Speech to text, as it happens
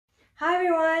Hi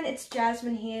everyone, it's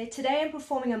Jasmine here. Today I'm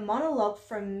performing a monologue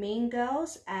from Mean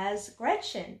Girls as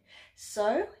Gretchen.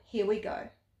 So here we go.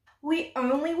 We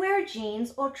only wear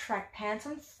jeans or track pants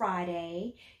on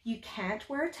Friday. You can't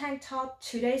wear a tank top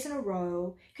 2 days in a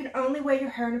row. You can only wear your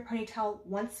hair in a ponytail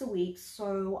once a week,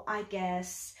 so I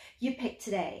guess you pick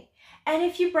today. And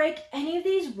if you break any of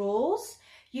these rules,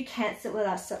 you can't sit with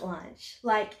us at lunch.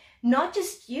 Like, not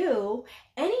just you,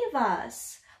 any of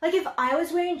us. Like, if I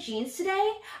was wearing jeans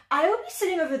today, I would be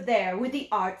sitting over there with the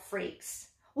art freaks.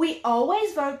 We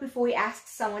always vote before we ask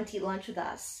someone to eat lunch with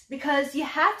us because you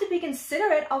have to be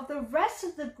considerate of the rest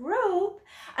of the group.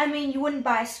 I mean, you wouldn't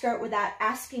buy a skirt without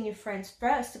asking your friends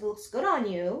first if it looks good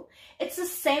on you. It's the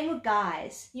same with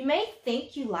guys. You may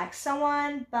think you like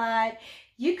someone, but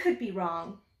you could be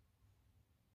wrong.